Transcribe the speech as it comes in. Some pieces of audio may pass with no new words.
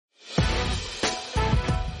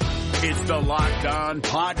It's the Locked On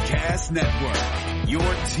Podcast Network, your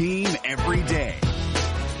team every day.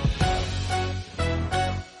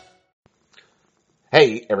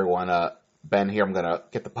 Hey, everyone. Ben here. I'm going to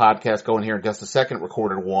get the podcast going here in just a second.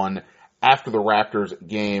 Recorded one after the Raptors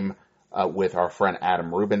game with our friend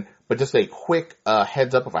Adam Rubin. But just a quick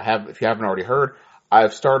heads up, if you haven't already heard,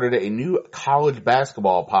 I've started a new college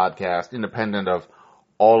basketball podcast, independent of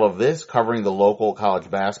all of this, covering the local college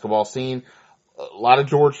basketball scene. A lot of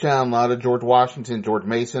Georgetown, a lot of George Washington, George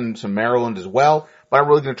Mason, some Maryland as well. But I'm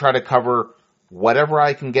really going to try to cover whatever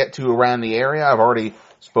I can get to around the area. I've already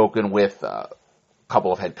spoken with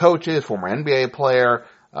couple of head coaches, former NBA player,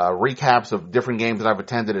 recaps of different games that I've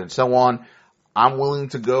attended and so on. I'm willing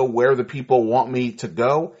to go where the people want me to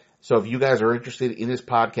go. So if you guys are interested in this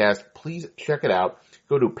podcast, please check it out.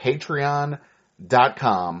 Go to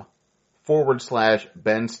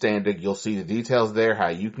patreon.com/Ben Standig. You'll see the details there, how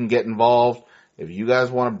you can get involved. If you guys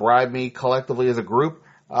want to bribe me collectively as a group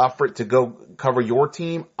for it to go cover your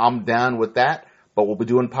team, I'm down with that. But we'll be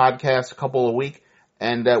doing podcasts a couple a week.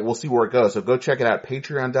 And we'll see where it goes. So go check it out,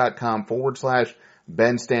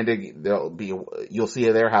 patreon.com/Ben Standig. You'll see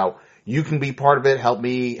there how you can be part of it, help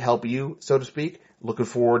me help you, so to speak. Looking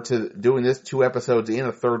forward to doing this, 2 episodes in,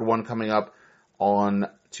 a third one coming up on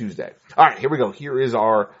Tuesday. All right, here we go. Here is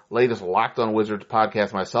our latest Locked On Wizards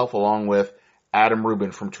podcast, myself along with Adam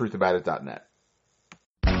Rubin from truthaboutit.net.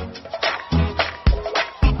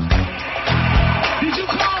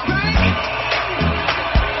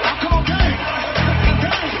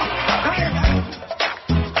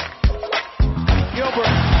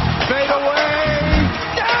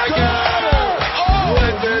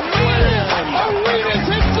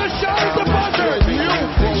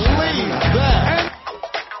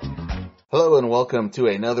 Hello and welcome to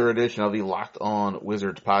another edition of the Locked On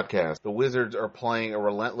Wizards podcast. The Wizards are playing a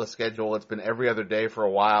relentless schedule. It's been every other day for a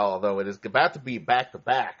while, although it is about to be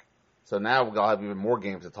back-to-back. So now we'll have even more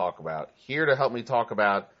games to talk about. Here to help me talk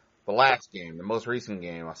about the last game, the most recent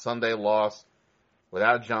game, a Sunday loss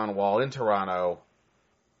without John Wall in Toronto,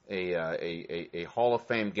 a Hall of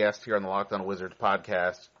Fame guest here on the Locked On Wizards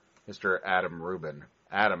podcast, Mr. Adam Rubin.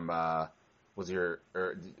 Adam, is your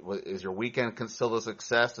weekend still a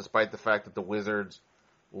success despite the fact that the Wizards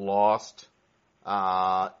lost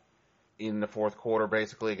in the fourth quarter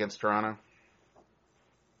basically against Toronto?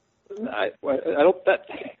 I don't.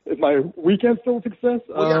 Is my weekend still a success?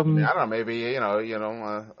 Well, yeah, I don't know. Maybe everything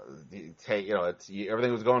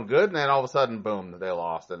was going good, and then all of a sudden, boom, they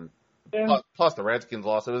lost, and plus the Redskins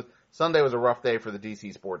lost. Sunday was a rough day for the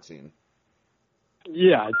DC sports scene.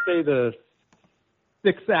 Yeah, I'd say the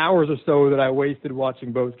 6 hours or so that I wasted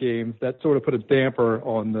watching both games, that sort of put a damper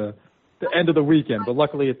on the end of the weekend. But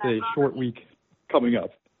luckily, it's a short week coming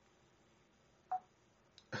up.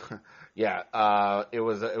 Yeah, it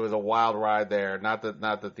was a wild ride there. Not that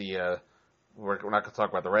we're not going to talk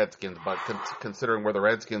about the Redskins, but considering where the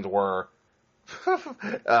Redskins were,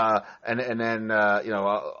 and then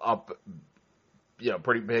up,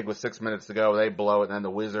 pretty big with 6 minutes to go, they blow it, and then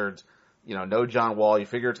the Wizards. No John Wall. You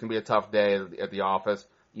figure it's going to be a tough day at the office.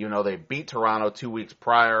 They beat Toronto 2 weeks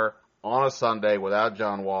prior on a Sunday without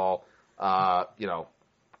John Wall.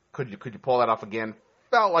 Could you pull that off again?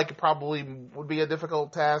 Felt like it probably would be a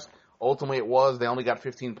difficult task. Ultimately, it was. They only got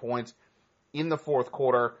 15 points in the fourth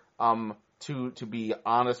quarter. To be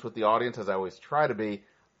honest with the audience, as I always try to be,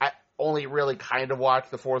 I only really kind of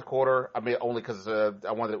watched the fourth quarter. I mean, only because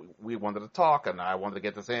we wanted to talk and I wanted to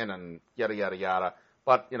get this in and yada yada yada.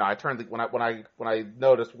 But I turned when I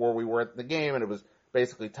noticed where we were at the game and it was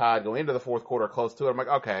basically tied going into the fourth quarter, close to it. I'm like,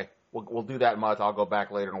 okay, we'll do that much. I'll go back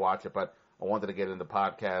later and watch it. But I wanted to get into the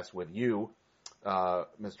podcast with you,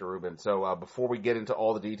 Mr. Rubin. So before we get into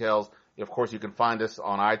all the details, of course you can find us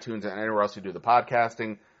on iTunes and anywhere else you do the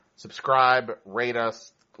podcasting. Subscribe, rate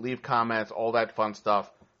us, leave comments, all that fun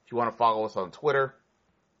stuff. If you want to follow us on Twitter,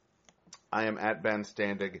 I am at Ben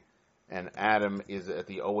Standig, and Adam is at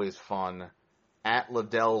the always fun at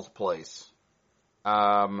Liddell's Place.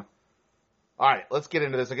 All right, let's get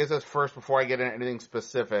into this. I guess that's first before I get into anything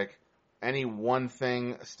specific. Any one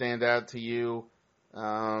thing stand out to you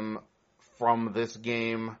from this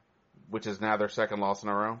game, which is now their second loss in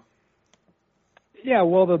a row? Yeah,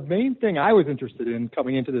 well, the main thing I was interested in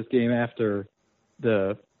coming into this game after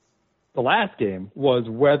the last game was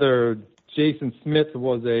whether Jason Smith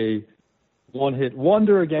was a one-hit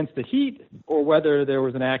wonder against the Heat, or whether there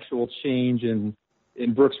was an actual change in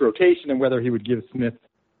Brooks' rotation and whether he would give Smith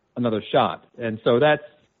another shot. And so that's,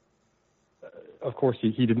 of course,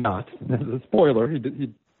 he did not. As a spoiler,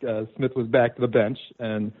 Smith was back to the bench,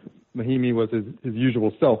 and Mahinmi was his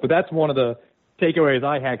usual self. But that's one of the takeaways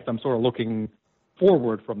I had, because I'm sort of looking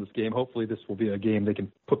forward from this game. Hopefully this will be a game they can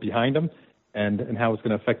put behind them and how it's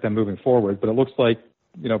going to affect them moving forward. But it looks like,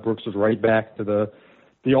 Brooks was right back to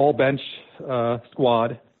the all-bench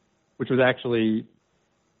squad, which was actually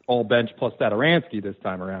all-bench plus Satoransky this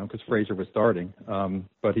time around because Frazier was starting.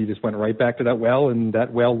 But he just went right back to that well, and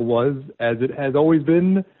that well was, as it has always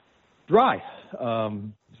been, dry.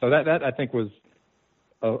 So that I think was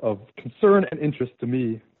of concern and interest to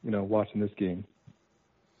me, watching this game.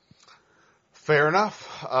 Fair enough.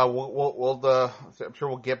 I'm sure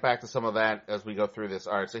we'll get back to some of that as we go through this.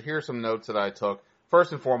 All right, so here are some notes that I took.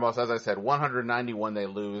 First and foremost, as I said, 191 they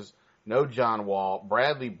lose. No John Wall.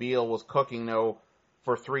 Bradley Beal was cooking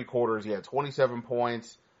for 3 quarters. He had 27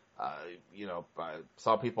 points. I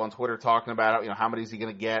saw people on Twitter talking about it. How many is he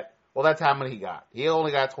going to get? Well, that's how many he got. He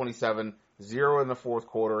only got 27, 0 in the fourth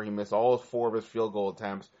quarter. He missed all 4 of his field goal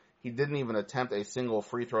attempts. He didn't even attempt a single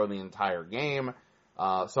free throw in the entire game.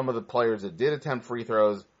 Some of the players that did attempt free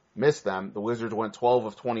throws missed them. The Wizards went 12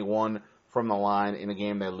 of 21 from the line in a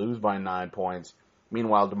game they lose by 9 points.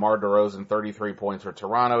 Meanwhile, DeMar DeRozan, 33 points for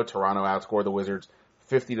Toronto. Toronto outscored the Wizards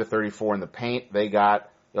 50-34 in the paint. They got,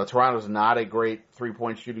 Toronto's not a great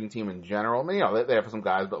three-point shooting team in general. I mean, they have some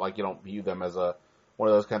guys, but you don't view them as one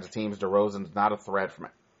of those kinds of teams. DeRozan's not a threat from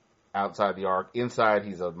outside the arc. Inside,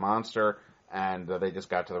 he's a monster, and they just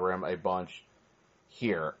got to the rim a bunch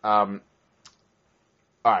here. All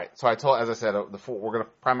right, so as I said, we're going to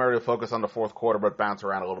primarily focus on the fourth quarter, but bounce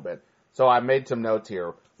around a little bit. So I made some notes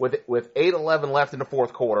here. With 8:11 left in the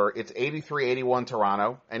fourth quarter, it's 83-81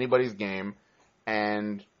 Toronto, anybody's game,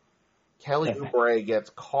 and Kelly Oubre gets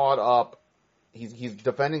caught up. He's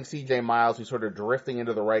defending C.J. Miles, who's sort of drifting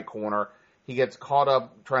into the right corner. He gets caught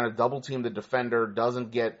up trying to double team the defender,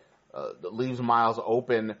 leaves Miles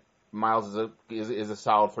open. Miles is a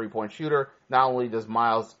solid 3-point shooter. Not only does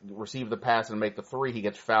Miles receive the pass and make the 3, he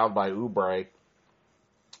gets fouled by Oubre.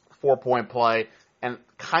 4-point play. And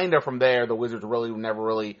kind of from there, the Wizards were never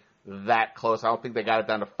really that close. I don't think they got it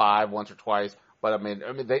down to 5 once or twice. But I mean,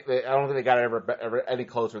 I don't think they got it ever any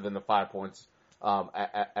closer than the 5 points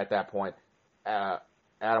at that point. Adam,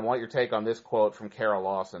 I want your take on this quote from Carol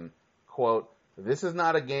Lawson. Quote, This is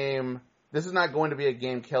not going to be a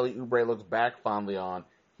game Kelly Oubre looks back fondly on.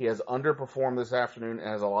 He has underperformed this afternoon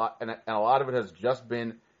and a lot of it has just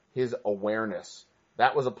been his awareness.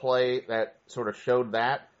 That was a play that sort of showed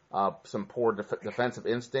that. Some poor defensive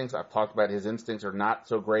instincts. I've talked about his instincts are not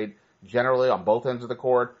so great generally on both ends of the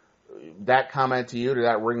court. That comment to you, did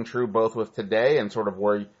that ring true both with today and sort of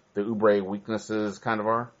where the Oubre weaknesses kind of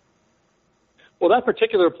are? Well, that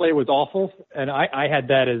particular play was awful, and I had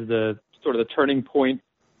that as the sort of the turning point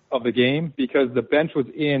of the game because the bench was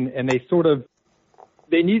in, and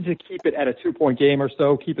they needed to keep it at a 2-point game or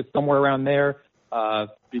so, keep it somewhere around there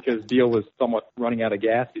because Beal was somewhat running out of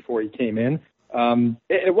gas before he came in.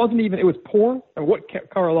 It was poor. And what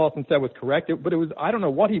Carl Lawson said was correct, but I don't know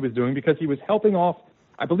what he was doing because he was helping off,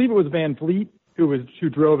 I believe it was Van Vliet who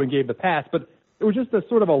drove and gave the pass, but it was just a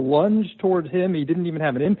sort of a lunge towards him. He didn't even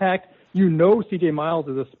have an impact. C.J. Miles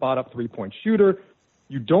is a spot-up 3-point shooter.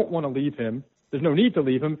 You don't want to leave him. There's no need to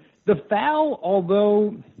leave him. The foul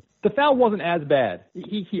wasn't as bad.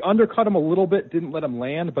 He undercut him a little bit, didn't let him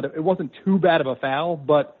land, but it wasn't too bad of a foul,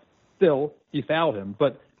 but still, he fouled him.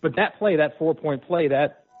 But that play, that 4-point play,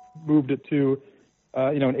 that moved it to,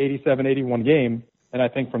 an 87-81 game. And I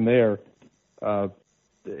think from there, that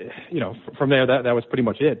was pretty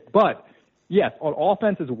much it. But yes, on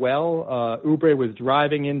offense as well, Oubre was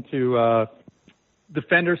driving into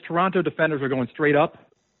defenders. Toronto defenders were going straight up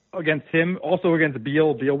against him. Also against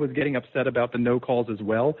Beal. Beal was getting upset about the no calls as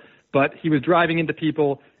well. But he was driving into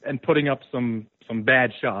people and putting up some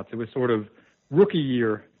bad shots. It was sort of rookie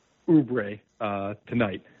year Oubre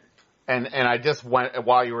tonight. And I just went,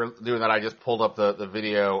 while you were doing that, I just pulled up the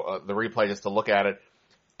video, the replay just to look at it.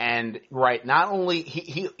 And right, not only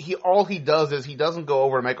he all he does is he doesn't go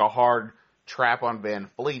over to make a hard trap on Van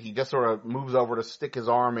Vliet. He just sort of moves over to stick his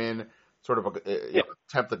arm in, sort of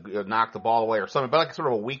attempt to knock the ball away or something, but sort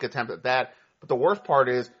of a weak attempt at that. But the worst part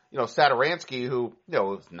is, Satoransky, who,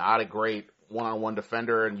 is not a great one-on-one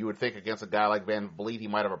defender, and you would think against a guy like Van Vliet he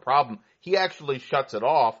might have a problem. He actually shuts it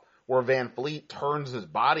off, where Van Vliet turns his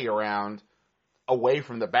body around away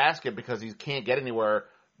from the basket because he can't get anywhere.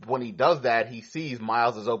 When he does that, he sees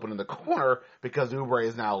Miles is open in the corner because Oubre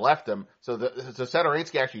has now left him. So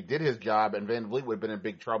Satoransky actually did his job, and Van Vliet would have been in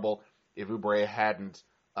big trouble if Oubre hadn't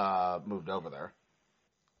moved over there.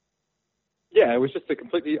 Yeah, it was just a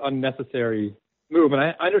completely unnecessary move. And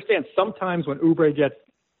I understand sometimes when Oubre gets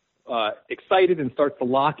excited and starts to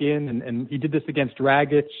lock in, and he did this against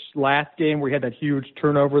Dragic last game where he had that huge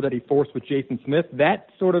turnover that he forced with Jason Smith. That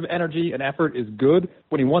sort of energy and effort is good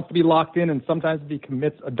when he wants to be locked in, and sometimes if he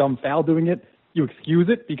commits a dumb foul doing it, you excuse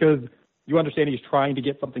it because you understand he's trying to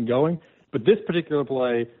get something going. But this particular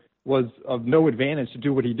play was of no advantage to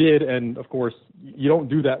do what he did, and of course, you don't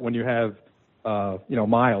do that when you have,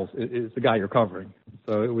 Miles is the guy you're covering.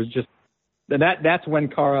 So it was just, and that's when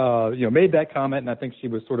Kara, made that comment, and I think she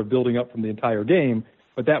was sort of building up from the entire game.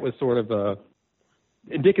 But that was sort of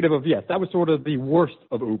indicative of, yes, that was sort of the worst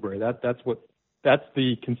of Oubre. That's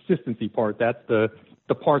the consistency part. That's the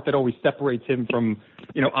part that always separates him from,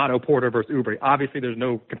 Otto Porter versus Oubre. Obviously, there's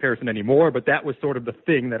no comparison anymore, but that was sort of the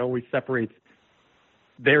thing that always separates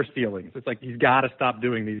their ceilings. It's like he's got to stop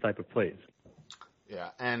doing these type of plays. Yeah,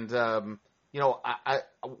 and I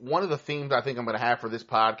one of the themes I think I'm going to have for this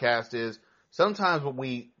podcast is sometimes when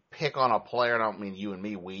we pick on a player, and I don't mean you and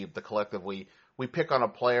me, the collective, we pick on a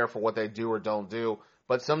player for what they do or don't do,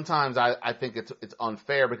 but sometimes I think it's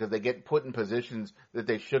unfair because they get put in positions that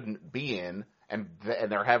they shouldn't be in, and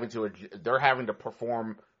they're having to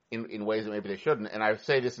perform in ways that maybe they shouldn't. And I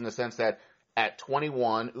say this in the sense that at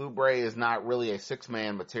 21, Oubre is not really a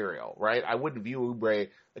six-man material, right? I wouldn't view Oubre,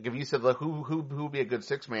 like if you said, look, who would be a good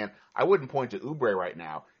six-man, I wouldn't point to Oubre right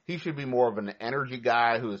now. He should be more of an energy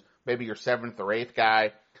guy who's maybe your seventh or eighth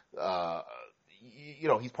guy.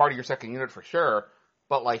 He's part of your second unit for sure,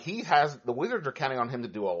 but like the Wizards are counting on him to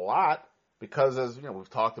do a lot because, as we've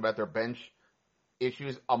talked about their bench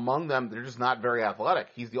issues. Among them, they're just not very athletic.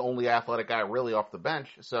 He's the only athletic guy really off the bench,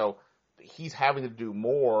 so he's having to do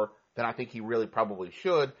more than I think he really probably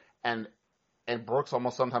should, and Brooks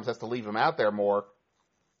almost sometimes has to leave him out there more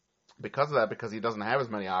because of that, because he doesn't have as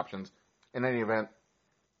many options. In any event,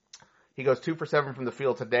 he goes 2 for 7 from the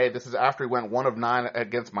field today. This is after he went 1 of 9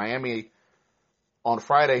 against Miami on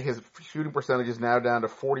Friday. His shooting percentage is now down to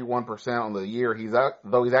 41% on the year. He's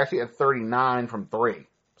actually at 39 from 3.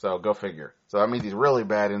 So go figure. So that means he's really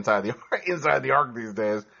bad inside the arc these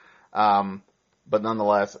days. But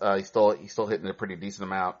nonetheless, he's still hitting a pretty decent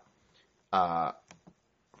amount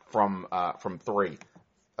from 3.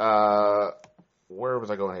 Where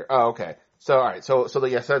was I going here? Oh, okay. So all right. So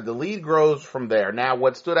like I said, the lead grows from there. Now,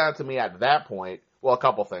 what stood out to me at that point? Well, a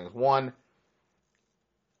couple things. One,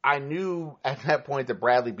 I knew at that point that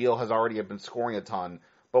Bradley Beal has already been scoring a ton,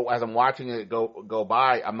 but as I'm watching it go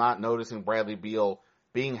by, I'm not noticing Bradley Beal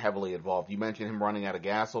being heavily involved. You mentioned him running out of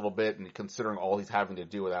gas a little bit, and considering all he's having to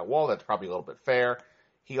do with that wall, that's probably a little bit fair.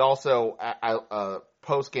 He also,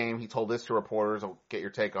 post-game, he told this to reporters, I'll get your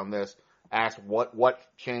take on this, asked what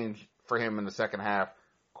changed for him in the second half.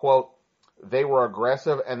 Quote, "They were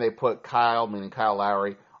aggressive, and they put Kyle," meaning Kyle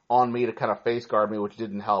Lowry, "on me to kind of face guard me, which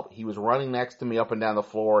didn't help. He was running next to me up and down the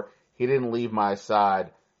floor. He didn't leave my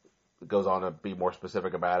side." It goes on to be more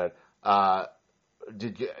specific about it.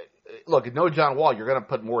 Look, no John Wall, you're going to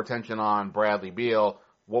put more attention on Bradley Beal.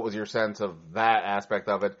 What was your sense of that aspect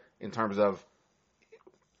of it in terms of,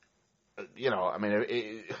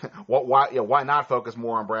 why not focus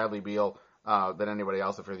more on Bradley Beal than anybody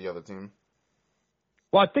else if you're the other team?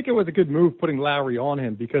 Well, I think it was a good move putting Lowry on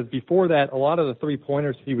him because before that, a lot of the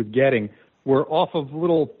three-pointers he was getting were off of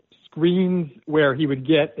little screens where he would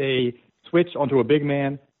get a switch onto a big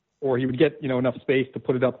man or he would get, enough space to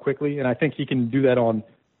put it up quickly. And I think he can do that on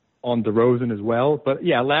DeRozan as well. But,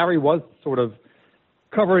 yeah, Lowry was sort of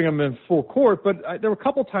covering him in full court. But there were a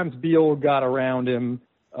couple times Beal got around him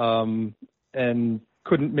and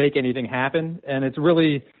couldn't make anything happen. And this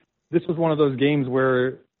was one of those games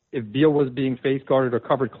where if Beal was being face guarded or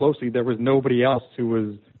covered closely, there was nobody else who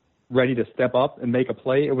was ready to step up and make a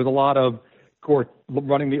play. It was a lot of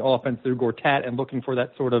running the offense through Gortat and looking for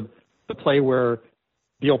that sort of the play where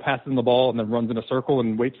Beal passes him the ball and then runs in a circle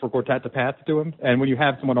and waits for Gortat to pass it to him. And when you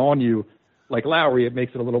have someone on you like Lowry, it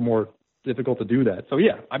makes it a little more difficult to do that. So,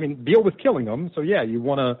 yeah, Beal was killing him. So, yeah, you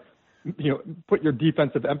want to put your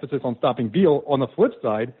defensive emphasis on stopping Beal. On the flip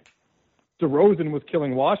side, DeRozan was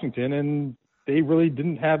killing Washington, and they really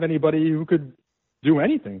didn't have anybody who could do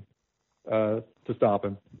anything to stop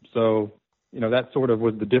him. So, that sort of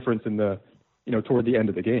was the difference in toward the end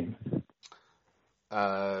of the game.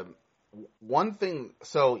 One thing,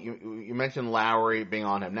 so you mentioned Lowry being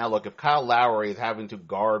on him. Now, look, if Kyle Lowry is having to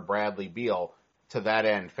guard Bradley Beal to that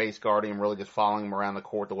end, face guarding him, really just following him around the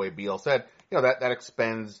court the way Beal said, that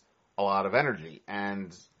expends a lot of energy.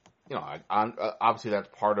 And, obviously that's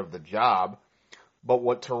part of the job. But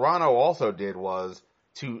what Toronto also did was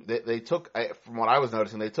they took, from what I was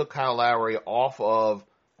noticing, they took Kyle Lowry off of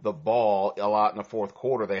the ball a lot in the fourth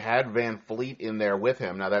quarter. They had Van Fleet in there with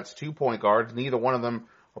him. Now that's 2 point guards. Neither one of them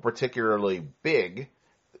are particularly big.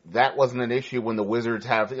 that wasn't an issue when the Wizards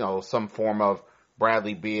have, some form of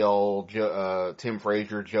Bradley Beal, Tim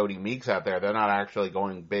Frazier, Jody Meeks out there. They're not actually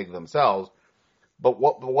going big themselves. But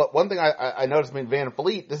one thing I noticed, Van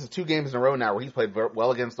Vliet, this is 2 games in a row now where he's played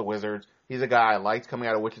well against the Wizards. He's a guy I liked coming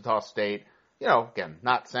out of Wichita State. Again,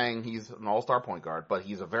 not saying he's an all-star point guard, but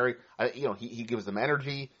he's a very, he gives them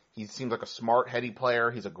energy. He seems like a smart, heady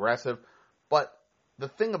player. He's aggressive. But the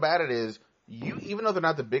thing about it is, even though they're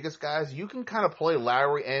not the biggest guys, you can kind of play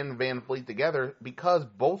Lowry and Van Vliet together because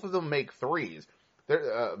both of them make threes.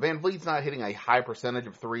 Van Vliet's not hitting a high percentage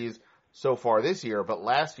of threes so far this year, but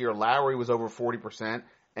last year Lowry was over 40%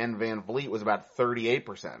 and Van Vliet was about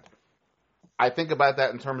 38%. I think about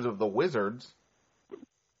that in terms of the Wizards.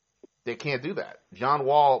 They can't do that. John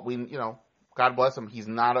Wall, God bless him, he's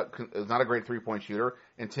not a great 3-point shooter,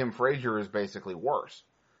 and Tim Frazier is basically worse.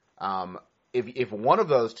 If one of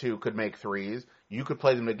those two could make threes, you could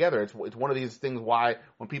play them together. It's one of these things why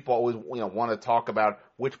when people always want to talk about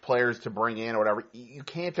which players to bring in or whatever, you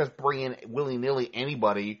can't just bring in willy-nilly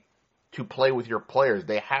anybody to play with your players.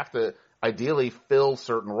 They have to ideally fill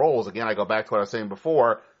certain roles. Again, I go back to what I was saying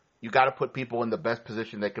before. You got to put people in the best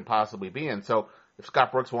position they could possibly be in. So if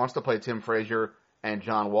Scott Brooks wants to play Tim Frazier and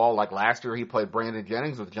John Wall, like last year he played Brandon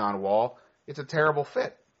Jennings with John Wall, it's a terrible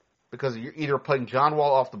fit. Because you're either playing John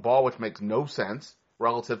Wall off the ball, which makes no sense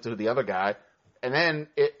relative to the other guy, and then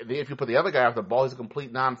if you put the other guy off the ball, he's a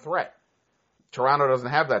complete non-threat. Toronto doesn't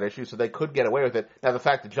have that issue, so they could get away with it. Now, the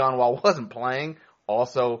fact that John Wall wasn't playing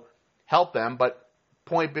also helped them, but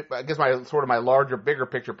I guess my larger, bigger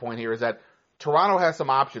picture point here is that Toronto has some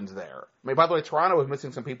options there. I mean, by the way, Toronto was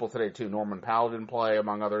missing some people today too. Norman Powell didn't play,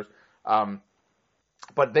 among others.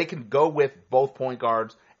 But they can go with both point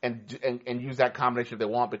guards and use that combination if they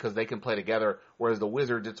want because they can play together. Whereas the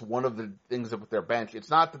Wizards, it's one of the things with their bench. It's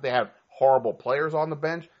not that they have horrible players on the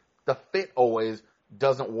bench. The fit always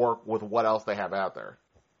doesn't work with what else they have out there.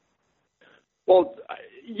 Well,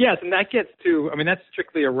 yes, and that gets to, that's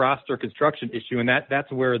strictly a roster construction issue, and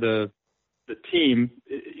that's where the team,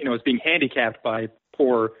 is being handicapped by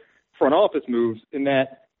poor front office moves in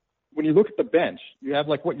that when you look at the bench, you have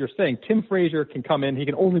like what you're saying, Tim Frazier can come in, he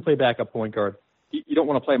can only play backup point guard. You don't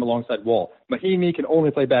want to play him alongside Wall. Mahinmi can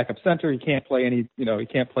only play backup center. He can't play he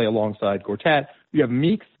can't play alongside Gortat. You have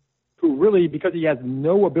Meeks, who really, because he has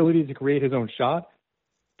no ability to create his own shot,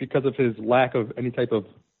 because of his lack of any type of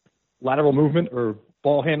lateral movement or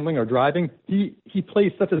ball handling or driving, he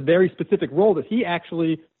plays such a very specific role that he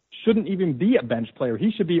actually shouldn't even be a bench player.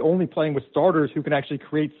 He should be only playing with starters who can actually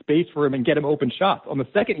create space for him and get him open shots. On the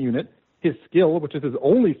second unit, his skill, which is his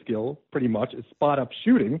only skill pretty much, is spot-up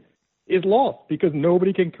shooting, is lost because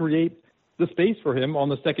nobody can create the space for him on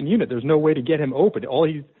the second unit. There's no way to get him open. All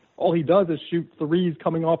he does is shoot threes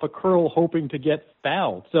coming off a curl hoping to get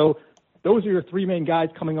fouled. So those are your 3 main guys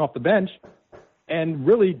coming off the bench. And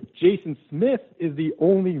really, Jason Smith is the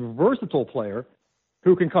only versatile player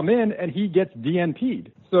who can come in and he gets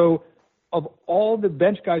DNP'd. So of all the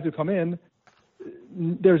bench guys who come in,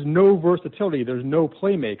 there's no versatility. There's no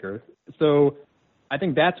playmaker. So I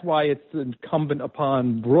think that's why it's incumbent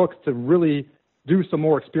upon Brooks to really do some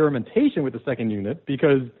more experimentation with the second unit,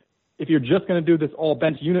 because if you're just going to do this all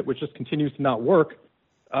bench unit, which just continues to not work,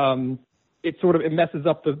 it messes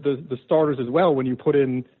up the starters as well when you put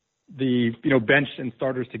in the bench and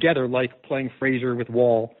starters together, like playing Frazier with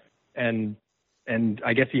Wall, and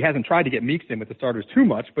I guess he hasn't tried to get Meeks in with the starters too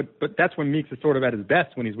much, but that's when Meeks is sort of at his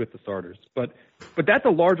best when he's with the starters. But that's a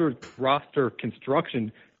larger roster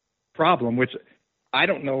construction problem, which I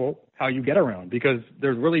don't know how you get around, because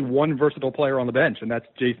there's really one versatile player on the bench, and that's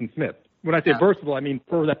Jason Smith. When I say versatile, I mean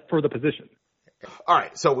for the position. All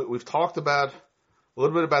right, so we've talked about a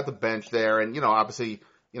little bit about the bench there, and obviously,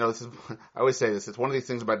 this is, I always say this, it's one of these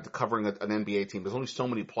things about covering an NBA team. There's only so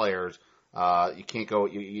many players. You can't go.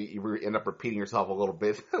 You end up repeating yourself a little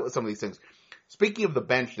bit with some of these things. Speaking of the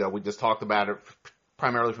bench, though, we just talked about it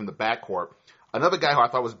primarily from the backcourt. Another guy who I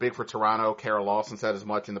thought was big for Toronto, Kara Lawson said as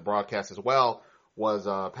much in the broadcast as well, was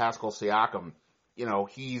Pascal Siakam.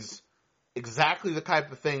 He's exactly the type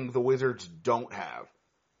of thing the Wizards don't have.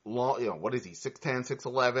 Long, what is he? 6'10",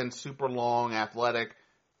 6'11", super long, athletic.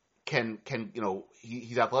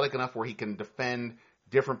 He's athletic enough where he can defend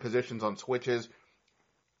different positions on switches.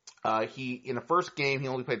 In the first game, he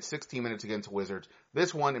only played 16 minutes against the Wizards.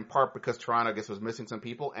 This one, in part because Toronto, I guess, was missing some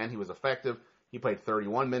people, and he was effective. He played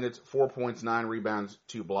 31 minutes, 4 points, 9 rebounds,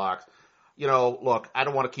 2 blocks. Look, I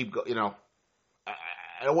don't want to keep,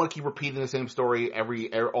 I don't want to keep repeating the same story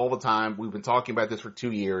all the time. We've been talking about this for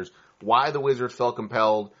 2 years. Why the Wizards felt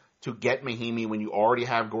compelled to get Mahinmi when you already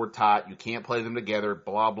have Gortat, you can't play them together,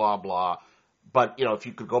 blah, blah, blah. But, if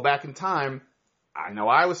you could go back in time, I know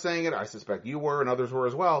I was saying it. I suspect you were and others were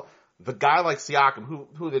as well. The guy like Siakam,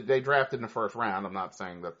 who they drafted in the first round, I'm not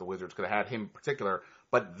saying that the Wizards could have had him in particular,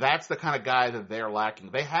 but that's the kind of guy that they're lacking.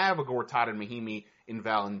 They have a Gortat and Mahinmi in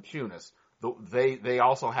Valanciunas. They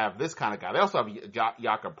also have this kind of guy. They also have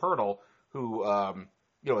Jakob Poeltl, who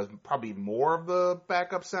is probably more of the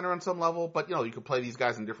backup center on some level, but you could play these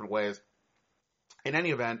guys in different ways. In any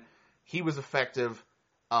event, he was effective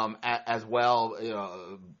as well.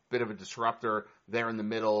 A bit of a disruptor there in the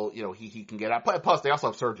middle. He can get out. Plus, they also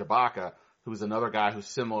have Serge Ibaka, who's another guy who's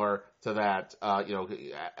similar to that.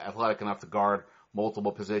 Athletic enough to guard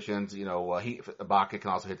multiple positions. Ibaka can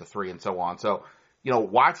also hit the three and so on. So,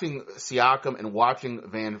 watching Siakam and watching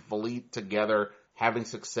Van Vliet together having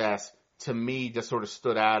success, to me, just sort of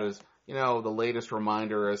stood out as, the latest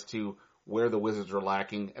reminder as to where the Wizards are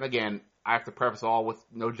lacking. And again, I have to preface all with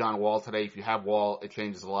no John Wall today. If you have Wall, it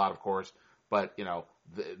changes a lot, of course. But,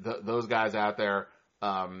 those guys out there,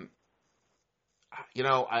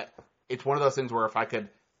 it's one of those things where if I could,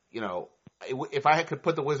 if I could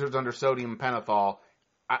put the Wizards under sodium pentothal,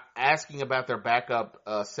 asking about their backup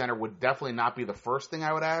center would definitely not be the first thing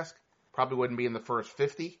I would ask. Probably wouldn't be in the first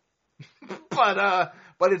 50. but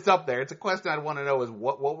it's up there. It's a question I'd want to know is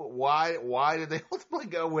why did they ultimately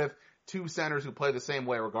go with two centers who play the same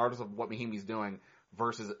way regardless of what Mahimi's doing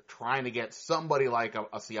versus trying to get somebody like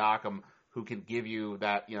a Siakam who can give you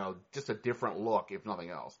that, just a different look, if nothing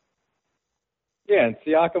else. Yeah, and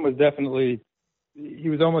Siakam was definitely, he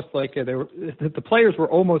was almost like, the players were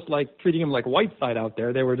almost like treating him like Whiteside out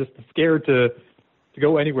there. They were just scared to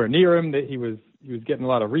go anywhere near him. That he was getting a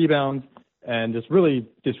lot of rebounds and just really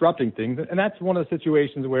disrupting things. And that's one of the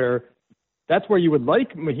situations where that's where you would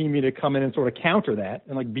like Mahinmi to come in and sort of counter that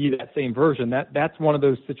and like be that same version. That's one of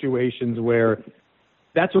those situations where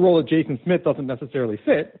that's a role that Jason Smith doesn't necessarily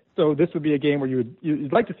fit. So this would be a game where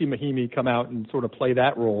you'd like to see Mahinmi come out and sort of play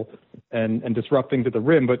that role and disrupt things at the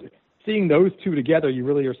rim. But seeing those two together, you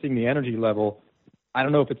really are seeing the energy level. I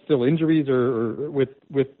don't know if it's still injuries or with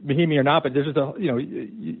Mahinmi or not, but there's just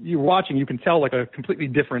you're watching, you can tell like a completely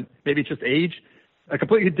different, maybe it's just age, a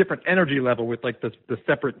completely different energy level with like the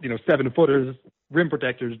separate, 7-footers, rim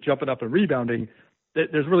protectors jumping up and rebounding.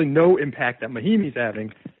 There's really no impact that Mahimi's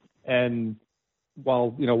having. And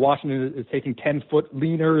while, Washington is taking 10-foot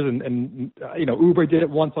leaners and Oubre did it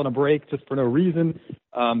once on a break just for no reason.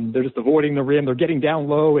 They're just avoiding the rim. They're getting down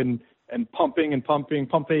low and pump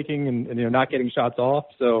faking and not getting shots off.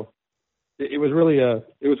 So it was really a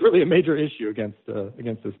major issue against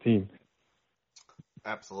this team.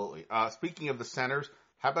 Absolutely. Speaking of the centers,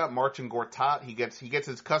 how about Marcin Gortat? He gets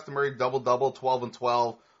his customary double-double, 12 and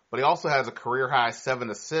 12, but he also has a career-high 7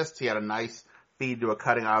 assists. He had a nice feed to a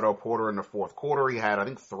cutting Otto Porter in the fourth quarter. He had, I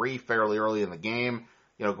think, 3 fairly early in the game.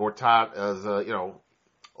 Gortat is, a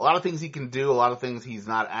lot of things he can do, a lot of things he's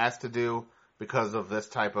not asked to do because of this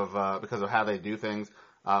type of, because of how they do things.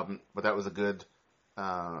 But that was a good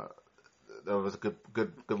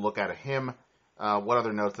look at him. What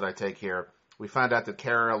other notes did I take here? We found out that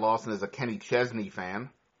Kara Lawson is a Kenny Chesney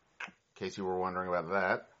fan, in case you were wondering about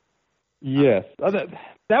that. Yes.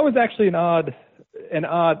 That was actually an odd,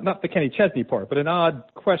 not the Kenny Chesney part, but an odd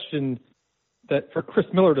question that for Chris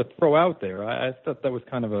Miller to throw out there. I thought that was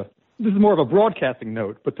kind of this is more of a broadcasting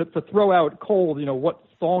note, but to throw out cold, what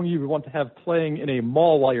song you would want to have playing in a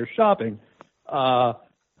mall while you're shopping, I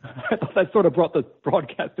thought that sort of brought the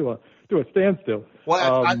broadcast to a standstill.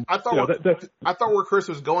 Well, I thought where Chris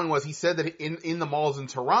was going was he said that in the malls in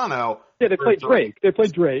Toronto. Yeah, they played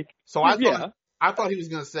Drake. So I thought he was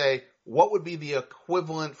going to say, what would be the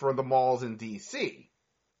equivalent for the malls in D.C.?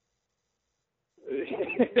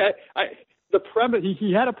 The premise,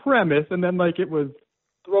 he had a premise, and then it was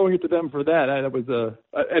throwing it to them for that. That was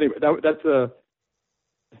anyway.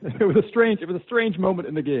 It was a strange moment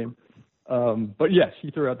in the game. But yes,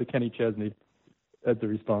 he threw out the Kenny Chesney as the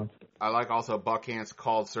response. I like also Buckhantz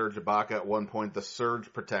called Serge Ibaka at one point the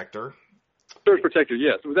Surge Protector. Surge Protector,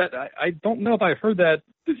 yes. Was that? I don't know if I heard that.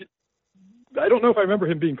 I don't know if I remember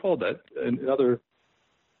him being called that in other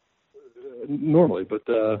normally, but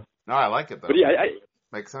no, I like it though. But yeah,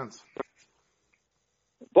 makes sense.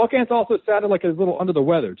 Buckhantz also sounded like he was a little under the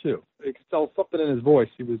weather too. You could tell something in his voice.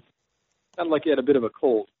 He sounded like he had a bit of a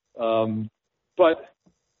cold. But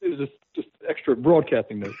it was just extra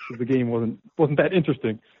broadcasting notes because the game wasn't that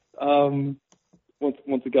interesting once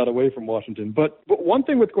it got away from Washington. But one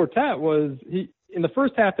thing with Gortat was in the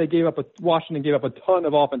first half Washington gave up a ton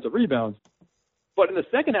of offensive rebounds. But in the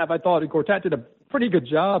second half, I thought Gortat did a pretty good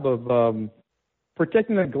job of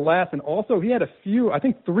protecting the glass, and also he had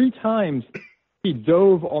 3 times he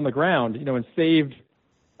dove on the ground, and saved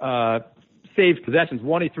saved possessions.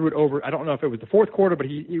 One, he threw it over. I don't know if it was the fourth quarter, but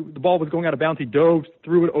the ball was going out of bounds. He dove,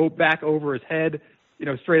 threw it back over his head,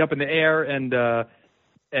 straight up in the air, and I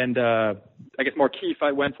guess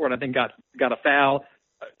Markieff went for it. I think got a foul.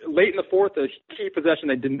 Late in the fourth, a key possession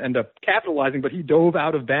they didn't end up capitalizing, but he dove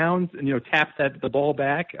out of bounds and tapped the ball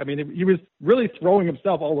back. I mean, he was really throwing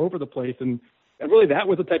himself all over the place, and really that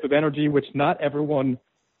was the type of energy which not everyone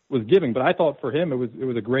was giving. But I thought for him it was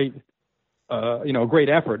a great great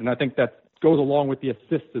effort, and I think that goes along with the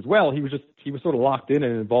assists as well. He was sort of locked in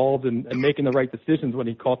and involved and making the right decisions when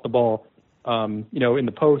he caught the ball, in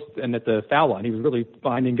the post and at the foul line. He was really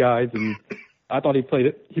finding guys, and I thought he played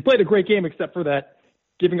a great game, except for that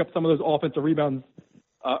giving up some of those offensive rebounds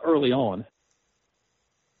early on.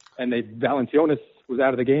 And Valanciunas was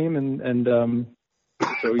out of the game, and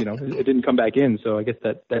so it didn't come back in. So I guess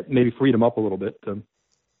that maybe freed him up a little bit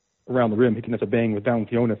around the rim. He didn't have to bang with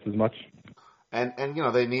Valanciunas as much. And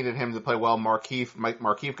they needed him to play well.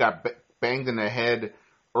 Markieff got banged in the head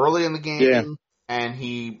early in the game, and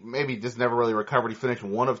he maybe just never really recovered. He finished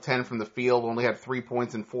 1 of 10 from the field, only had 3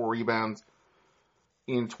 points and 4 rebounds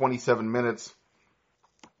in 27 minutes.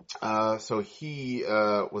 So he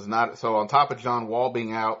was not. So on top of John Wall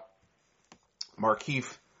being out,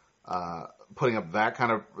 Markieff putting up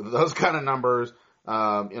those kind of numbers. We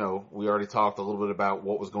already talked a little bit about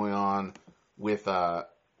what was going on with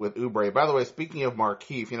Oubre. By the way, speaking of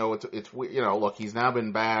Markieff, it's look, he's now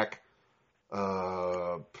been back.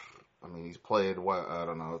 He's played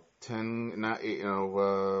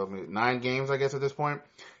 9 games, I guess, at this point.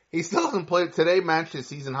 He still hasn't played. Today matched his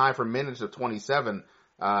season high for minutes of 27.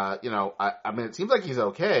 It seems like he's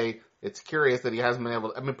okay. It's curious that he hasn't been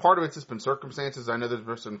able to, part of it's just been circumstances. I know there's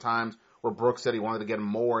been some times where Brooks said he wanted to get him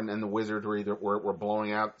more, and then the Wizards were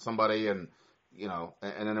blowing out somebody, and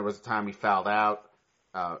then there was a time he fouled out,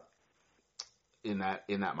 in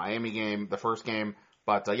that Miami game, the first game.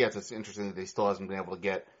 But, it's interesting that he still hasn't been able to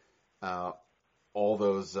get, all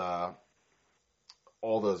those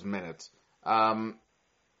minutes. All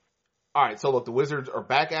right. So look, the Wizards are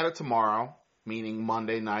back at it tomorrow, meaning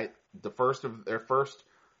Monday night, the first of their first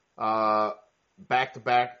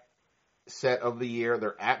back-to-back set of the year.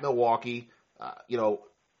 They're at Milwaukee.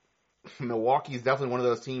 Milwaukee is definitely one of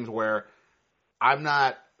those teams where I'm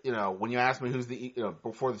not, when you ask me who's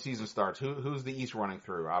before the season starts, who's the East running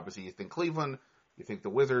through? Obviously, you think Cleveland, you think the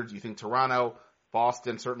Wizards, you think Toronto,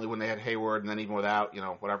 Boston, certainly when they had Hayward, and then even without,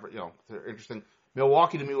 whatever, they're interesting.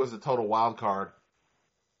 Milwaukee to me was the total wild card.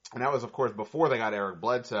 And that was, of course, before they got Eric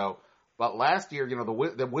Bledsoe. But last year,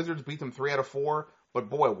 the Wizards beat them 3 out of 4. But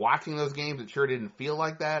boy, watching those games, it sure didn't feel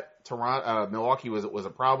like that. Milwaukee was a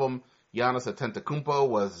problem. Giannis Antetokounmpo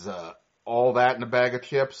was all that in a bag of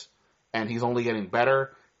chips, and he's only getting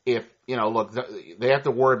better. If look, they have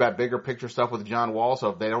to worry about bigger picture stuff with John Wall. So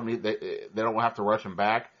if they don't have to rush him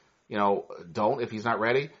back. Don't if he's not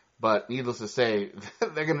ready. But needless to say,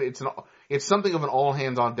 it's something of an all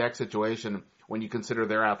hands on deck situation when you consider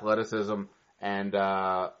their athleticism and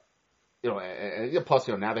plus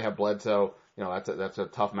now they have Bledsoe. That's a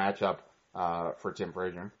tough matchup for Tim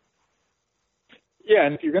Frazier. Yeah,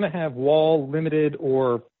 and if you're going to have Wall limited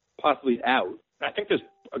or possibly out, I think there's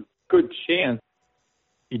a good chance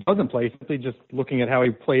he doesn't play. Simply just looking at how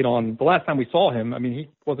he played on the last time we saw him, he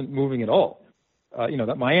wasn't moving at all.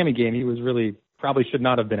 That Miami game, he was really probably should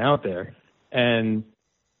not have been out there. And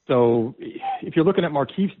so if you're looking at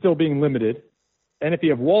Markieff still being limited, and if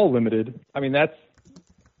you have Wall limited, that's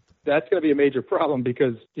going to be a major problem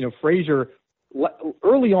because, Frazier,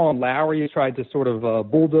 early on, Lowry tried to sort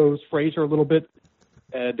of bulldoze Frazier a little bit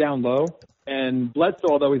down low. And Bledsoe,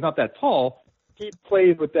 although he's not that tall, he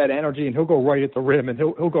plays with that energy and he'll go right at the rim and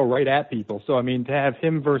he'll go right at people. So, to have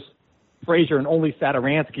him versus Frazier and only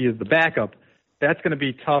Satoransky as the backup, that's going to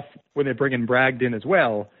be tough when they bring in Bragdon as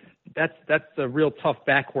well. That's a real tough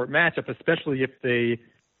backcourt matchup, especially if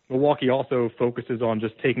Milwaukee also focuses on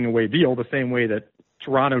just taking away Beal the same way that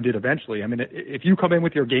Toronto did eventually. If you come in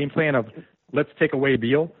with your game plan of let's take away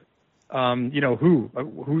Beal, who's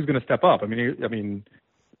going to step up?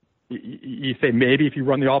 You say maybe if you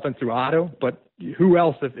run the offense through Otto, but who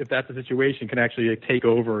else, if that's the situation, can actually take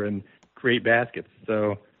over and create baskets?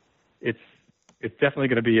 So it's definitely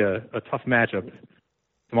going to be a tough matchup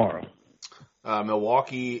tomorrow.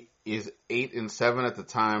 Milwaukee is 8-7 at the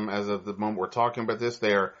time as of the moment we're talking about this.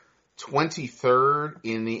 They're 23rd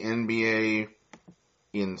in the NBA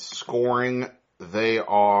in scoring. They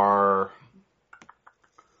are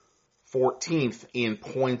 14th in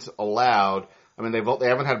points allowed. They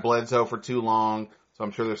haven't had Bledsoe for too long, so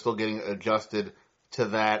I'm sure they're still getting adjusted to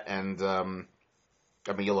that. And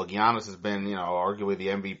I mean, look, Giannis has been, arguably the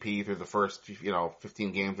MVP through the first,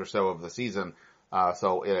 15 games or so of the season.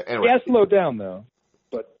 Anyway. He has slowed down, though.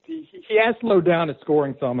 But he has slowed down his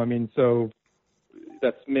scoring some. I mean, so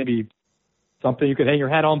that's maybe something you could hang your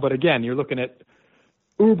hat on. But again, you're looking at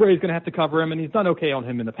Oubre is going to have to cover him, and he's done okay on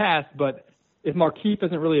him in the past. But if Markieff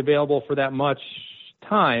isn't really available for that much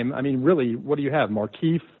time, I mean, really, what do you have?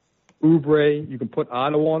 Markieff, Oubre, you can put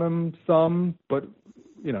Otto on him some, but,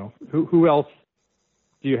 who else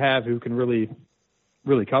do you have who can really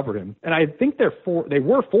cover him? And I think they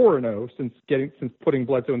were 4-0 since putting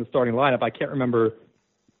Bledsoe in the starting lineup. I can't remember.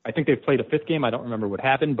 I think they've played a fifth game. I don't remember what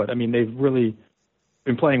happened, but I mean, they've really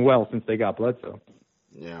been playing well since they got Bledsoe.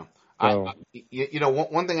 Yeah. So,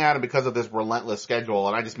 one thing, Adam, because of this relentless schedule,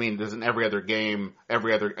 and I just mean there's an every other game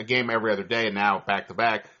every other day, and now back to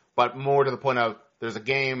back, but more to the point of there's a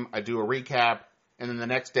game, I do a recap, and then the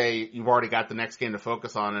next day you've already got the next game to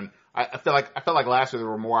focus on. And I felt like last year there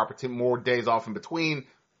were more days off in between,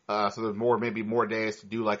 so there's maybe more days to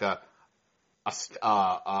do like a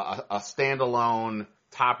standalone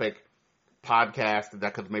topic podcast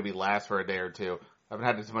that could maybe last for a day or two. I haven't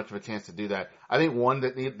had as much of a chance to do that. I think one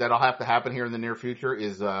that'll have to happen here in the near future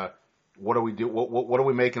is what do we do? What are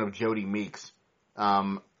we making of Jody Meeks?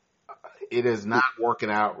 It is not working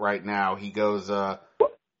out right now. He goes 0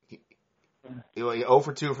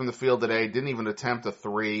 for 2 from the field today. Didn't even attempt a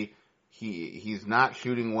three. He's not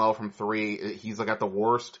shooting well from three. He's got the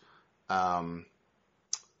worst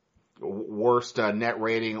net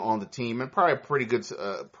rating on the team, and probably a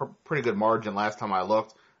pretty good margin last time I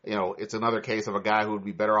looked. It's another case of a guy who would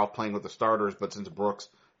be better off playing with the starters, but since Brooks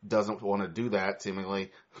doesn't want to do that, seemingly,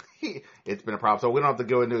 it's been a problem. So we don't have to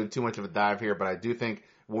go into too much of a dive here, but I do think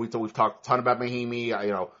we've talked a ton about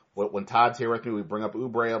Mahinmi. When Todd's here with me, we bring up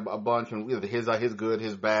Oubre a bunch, and his good,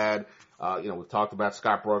 his bad. We've talked about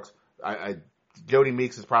Scott Brooks. Jody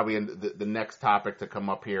Meeks is probably in the next topic to come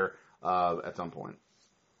up here at some point.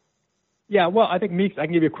 Yeah, well, I think Meeks, I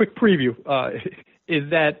can give you a quick preview, is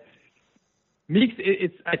that Meeks,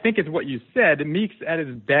 I think it's what you said. Meeks at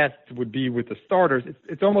his best would be with the starters.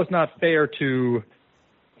 It's almost not fair to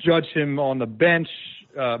judge him on the bench,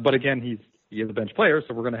 but again, he is a bench player,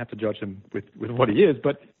 so we're going to have to judge him with what he is.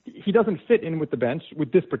 But he doesn't fit in with the bench,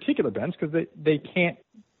 with this particular bench, because they can't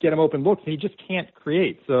get him open looks, and he just can't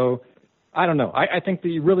create. So I don't know. I think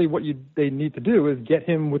that really what they need to do is get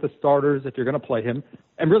him with the starters if you're going to play him,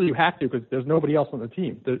 and really you have to because there's nobody else on the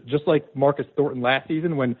team. Just like Marcus Thornton last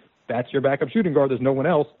season when that's your backup shooting guard, there's no one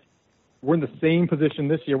else. We're in the same position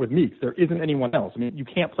this year with Meeks. There isn't anyone else. I mean, you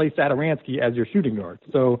can't play Satoransky as your shooting guard.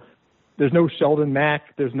 So there's no Sheldon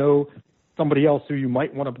Mack. There's no somebody else who you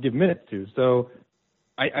might want to give minutes to. So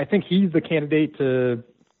I think he's the candidate to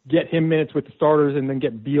get him minutes with the starters and then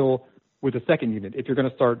get Beal with the second unit if you're going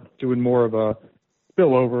to start doing more of a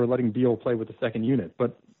spillover, letting Beal play with the second unit.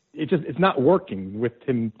 But it's not working with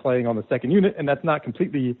him playing on the second unit, and that's not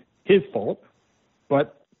completely his fault.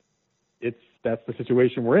 But that's the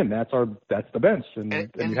situation we're in. That's the bench,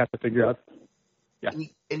 and you have to figure out. Yeah.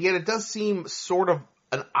 And yet it does seem sort of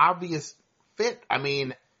an obvious fit. I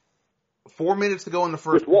mean, 4 minutes to go in the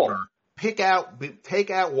first quarter. Take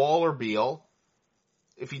out Wall or Beal.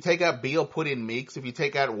 If you take out Beal, put in Meeks. If you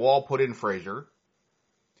take out Wall, put in Frazier.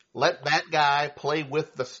 Let that guy play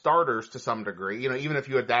with the starters to some degree. Even if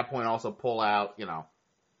you at that point also pull out,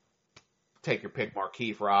 take your pick,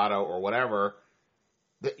 Markieff or Otto or whatever.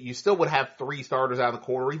 You still would have 3 starters out of the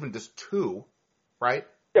quarter, or even just 2, right?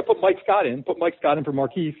 Yeah, put Mike Scott in. Put Mike Scott in for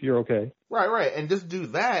Markieff. You're okay. Right. And just do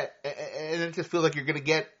that, and it just feels like you're going to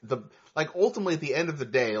get ultimately at the end of the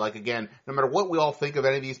day, again, no matter what we all think of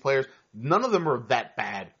any of these players, none of them are that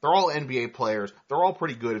bad. They're all NBA players. They're all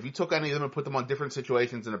pretty good. If you took any of them and put them on different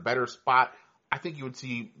situations in a better spot, I think you would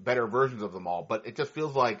see better versions of them all. But it just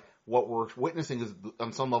feels like what we're witnessing is,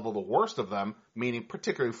 on some level, the worst of them, meaning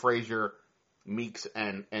particularly Frazier, Meeks,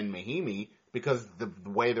 and Mahinmi, because the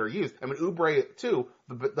way they're used. I mean, Oubre too.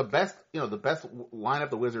 The best lineup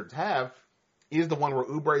the Wizards have is the one where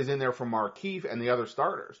Oubre is in there for Markieff and the other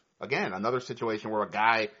starters. Again, another situation where a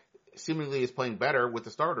guy seemingly is playing better with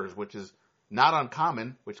the starters, which is not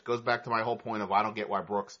uncommon. Which goes back to my whole point of I don't get why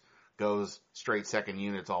Brooks goes straight second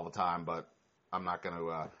units all the time, but I'm not going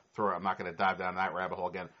to dive down that rabbit hole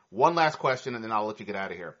again. One last question, and then I'll let you get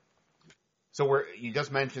out of here. So you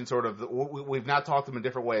just mentioned sort of, we've now talked to them in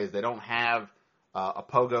different ways. They don't have a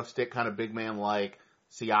pogo stick kind of big man like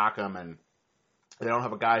Siakam, and they don't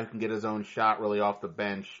have a guy who can get his own shot really off the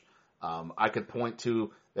bench. I could point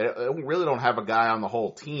to, they really don't have a guy on the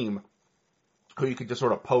whole team who you could just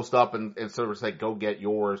sort of post up and sort of say, go get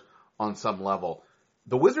yours on some level.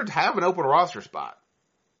 The Wizards have an open roster spot.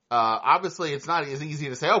 Obviously, it's not as easy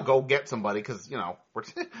to say, oh, go get somebody, because,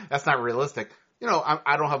 that's not realistic.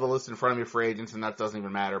 I don't have the list in front of me for agents, and that doesn't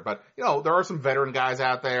even matter. But, there are some veteran guys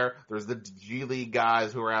out there. There's the G League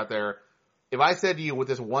guys who are out there. If I said to you, with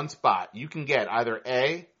this one spot, you can get either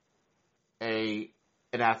an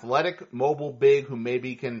athletic mobile big who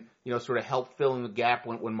maybe can, sort of help fill in the gap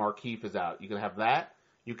when Markieff is out. You can have that.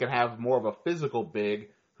 You can have more of a physical big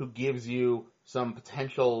who gives you some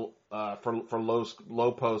potential for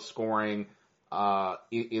low post scoring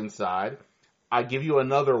inside. I give you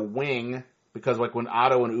another wing because, like, when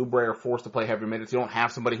Otto and Oubre are forced to play heavy minutes, you don't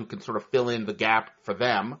have somebody who can sort of fill in the gap for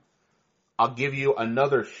them. I'll give you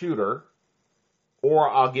another shooter, or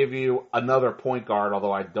I'll give you another point guard,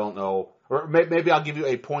 although I don't know. Or maybe I'll give you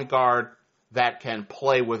a point guard that can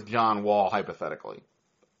play with John Wall, hypothetically.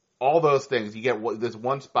 All those things. You get this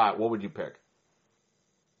one spot. What would you pick?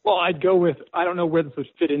 Well, I'd go with, I don't know where this would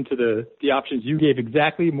fit into the options you gave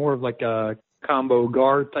exactly, more of like a combo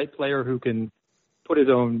guard type player who can get his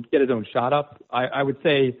own shot up. I would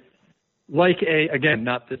say, like again,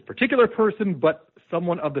 not this particular person, but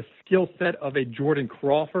someone of the skill set of a Jordan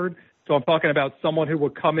Crawford. So I'm talking about someone who will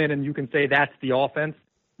come in and you can say that's the offense.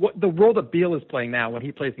 What the role that Beal is playing now when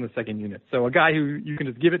he plays in the second unit. So a guy who you can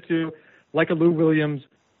just give it to, like a Lou Williams,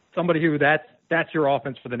 somebody who that's your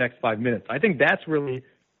offense for the next 5 minutes. I think that's really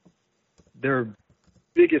their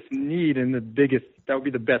biggest need and that would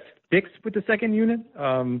be the best fix with the second unit.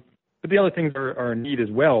 But the other things are a need as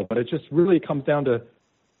well. But it just really comes down to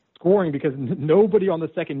scoring, because nobody on the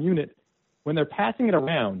second unit, when they're passing it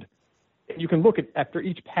around, you can look at after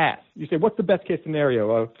each pass. You say, what's the best case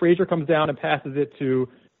scenario? Frazier comes down and passes it to,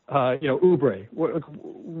 Oubre.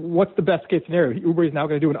 What's the best case scenario? Oubre is now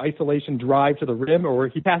going to do an isolation drive to the rim, or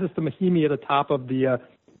he passes to Mahinmi at the top of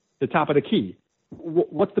the key.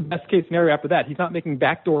 What's the best case scenario after that? He's not making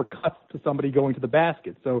backdoor cuts to somebody going to the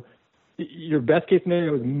basket. So your best case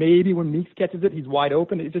scenario is maybe when Meeks catches it, he's wide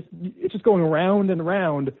open. It's just going around and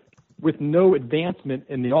around with no advancement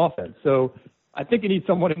in the offense. So I think you need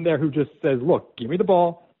someone in there who just says, look, give me the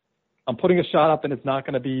ball. I'm putting a shot up, and it's not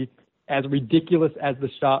going to be as ridiculous as the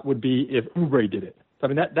shot would be if Oubre did it. So, I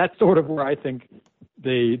mean, that's sort of where I think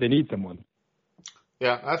they need someone.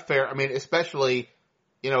 Yeah, that's fair. I mean, especially,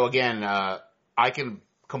 again, I can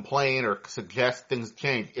complain or suggest things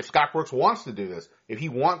change. If Scott Brooks wants to do this, if he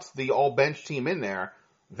wants the all-bench team in there,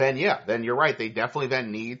 then you're right. They definitely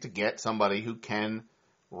then need to get somebody who can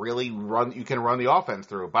really run the offense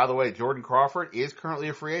through. By the way, Jordan Crawford is currently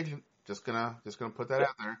a free agent. Just gonna put that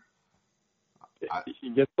out there. He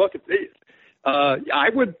gets buckets. I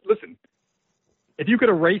would listen. If you could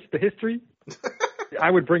erase the history, I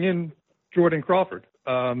would bring in Jordan Crawford.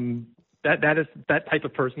 That is that type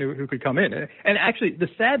of person who could come in. And actually, the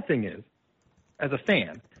sad thing is, as a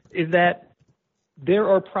fan, is that there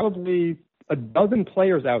are probably a dozen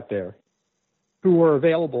players out there who are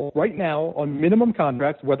available right now on minimum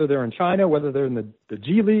contracts, whether they're in China, whether they're in the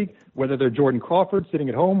G League, whether they're Jordan Crawford sitting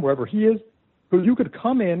at home, wherever he is, who you could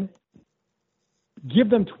come in, give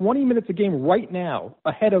them 20 minutes a game right now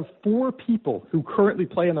ahead of 4 people who currently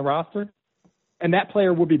play in the roster, and that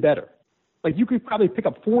player will be better. Like, you could probably pick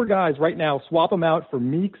up 4 guys right now, swap them out for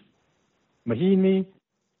Meeks, Mahinmi,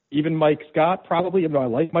 even Mike Scott, probably, even though I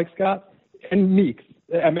like Mike Scott, and Meeks,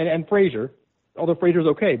 and Frazier, although Frazier's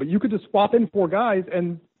okay. But you could just swap in 4 guys,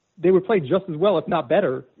 and they would play just as well, if not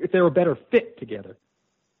better, if they were a better fit together.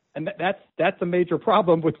 And that's a major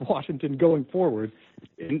problem with Washington going forward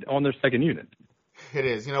on their second unit. It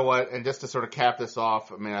is. You know what? And just to sort of cap this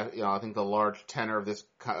off, I mean, I think the large tenor of this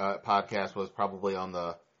podcast was probably on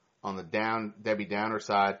the Debbie Downer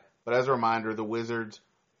side. But as a reminder, the Wizards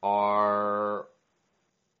are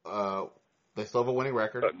they still have a winning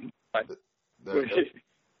record.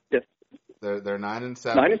 Yes. They're 9-7.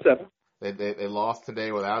 9-7. They lost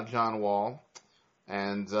today without John Wall,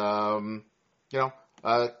 and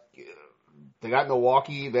they got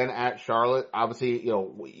Milwaukee, then at Charlotte. Obviously,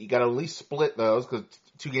 you got to at least split those because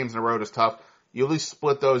 2 games in a row is tough. You at least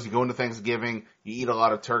split those. You go into Thanksgiving. You eat a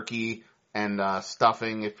lot of turkey and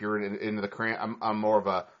stuffing. If you're into the I'm more of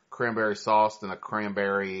a cranberry sauce than a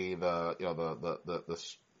cranberry the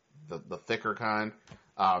thicker kind.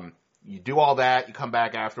 You do all that. You come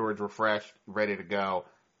back afterwards refreshed, ready to go.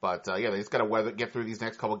 But they just got to get through these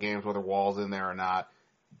next couple games, whether Wall's in there or not.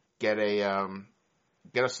 Get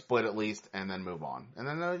a split at least, and then move on. And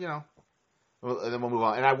then, then we'll move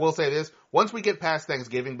on. And I will say this, once we get past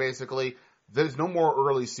Thanksgiving, basically, there's no more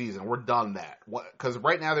early season. We're done that. Because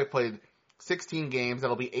right now they've played 16 games.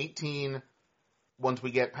 That'll be 18 once we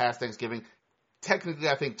get past Thanksgiving. technically,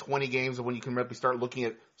 I think 20 games is when you can maybe start looking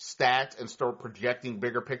at stats and start projecting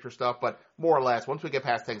bigger picture stuff. But more or less, once we get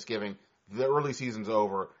past Thanksgiving, the early season's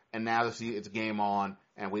over, and now it's game on,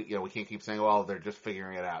 and we can't keep saying, well, they're just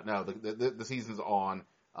figuring it out. No, the season's on.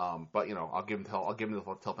 But I'll give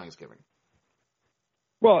them till Thanksgiving.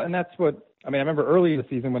 Well, and that's what I remember early in the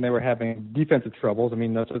season when they were having defensive troubles.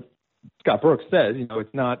 That's what Scott Brooks said.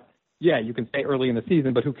 It's not. Yeah, you can say early in the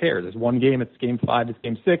season, but who cares? It's one game. It's game 5. It's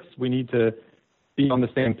game 6. We need to be on the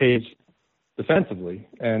same page defensively.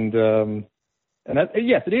 And that,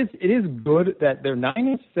 yes, it is good that they're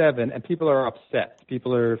 9-7 and people are upset.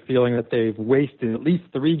 People are feeling that they've wasted at least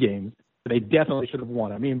 3 games that they definitely should have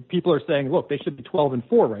won. People are saying, look, they should be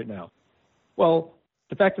 12-4 right now. Well,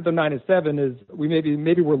 the fact that they're 9-7 is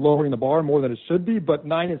maybe we're lowering the bar more than it should be, but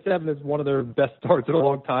 9-7 is one of their best starts in a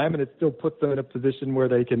long time, and it still puts them in a position where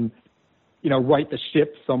they can, right the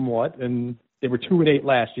ship somewhat. And they were 2-8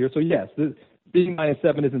 last year, so yes, being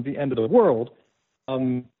 9-7 isn't the end of the world.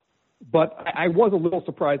 But I was a little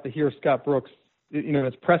surprised to hear Scott Brooks, in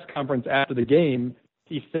his press conference after the game.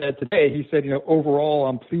 He said, overall,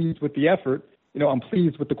 I'm pleased with the effort. I'm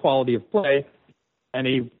pleased with the quality of play. And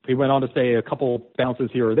he went on to say a couple bounces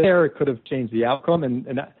here or there, it could have changed the outcome.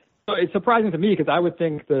 So it's surprising to me because I would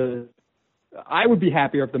think I would be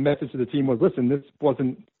happier if the message to the team was, listen,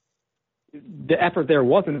 the effort there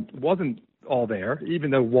wasn't all there,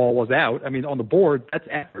 even though Wall was out. On the board, that's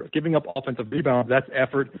effort. Giving up offensive rebounds, that's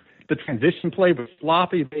effort. The transition play was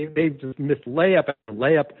sloppy. They just missed layup after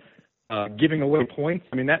layup, giving away points.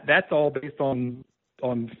 That's all based on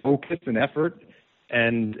focus and effort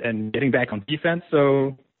and getting back on defense.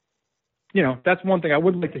 So, that's one thing I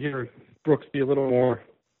would like to hear Brooks be a little more,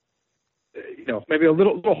 maybe a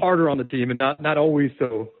little harder on the team and not always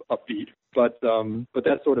so upbeat. But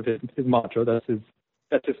that's sort of his mantra. That's his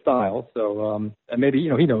style. So, and maybe,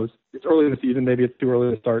 he knows it's early in the season. Maybe it's too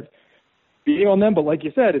early to start beating on them. But like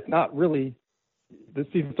you said, it's not really, this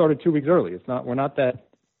season started 2 weeks early. It's not like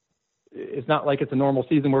it's a normal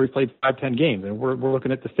season where we played 5-10 games and we're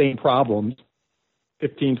looking at the same problems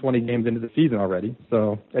 15-20 games into the season already.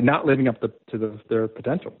 So, and not living up to their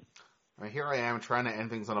potential. Here I am trying to end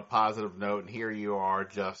things on a positive note, and here you are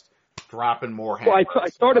just dropping more hammers. Well, I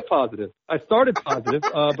started positive, but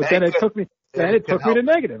then it took me to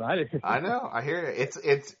negative. I know. I hear you.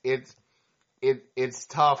 It's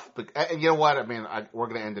tough. And you know what? We're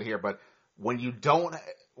going to end it here. But when you don't,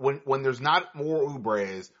 when there's not more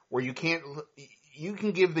Oubres, where you can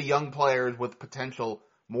give the young players with potential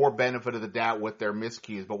more benefit of the doubt with their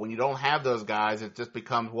miscues. But when you don't have those guys, it just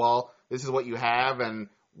becomes, well, this is what you have, and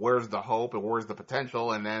where's the hope and where's the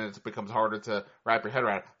potential, and then it becomes harder to wrap your head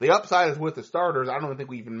around it. The upside is with the starters. I don't think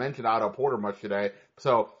we even mentioned Otto Porter much today.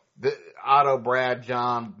 So Otto, Brad,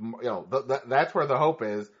 John, that's where the hope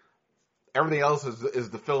is. Everything else is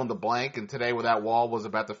the fill in the blank, and today without Wall was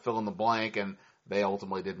about to fill in the blank, and they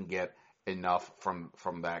ultimately didn't get enough from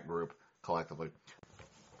that group collectively.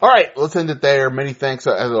 All right, let's end it there. Many thanks,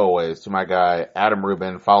 as always, to my guy, Adam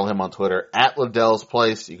Rubin. Follow him on Twitter, @Liddell's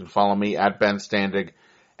Place. You can follow me, @Ben Standig.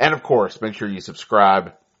 And, of course, make sure you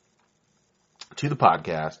subscribe to the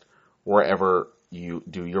podcast wherever you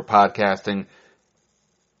do your podcasting.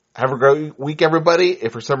 Have a great week, everybody.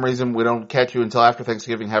 If for some reason we don't catch you until after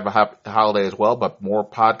Thanksgiving, have a happy holiday as well. But more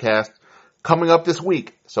podcasts coming up this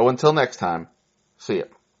week. So until next time, see ya.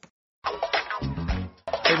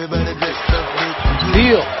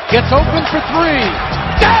 Neal gets open for 3.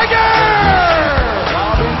 Dagger!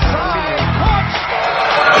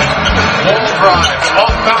 Wall drive,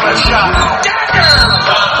 off balance shot.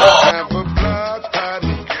 Dagger!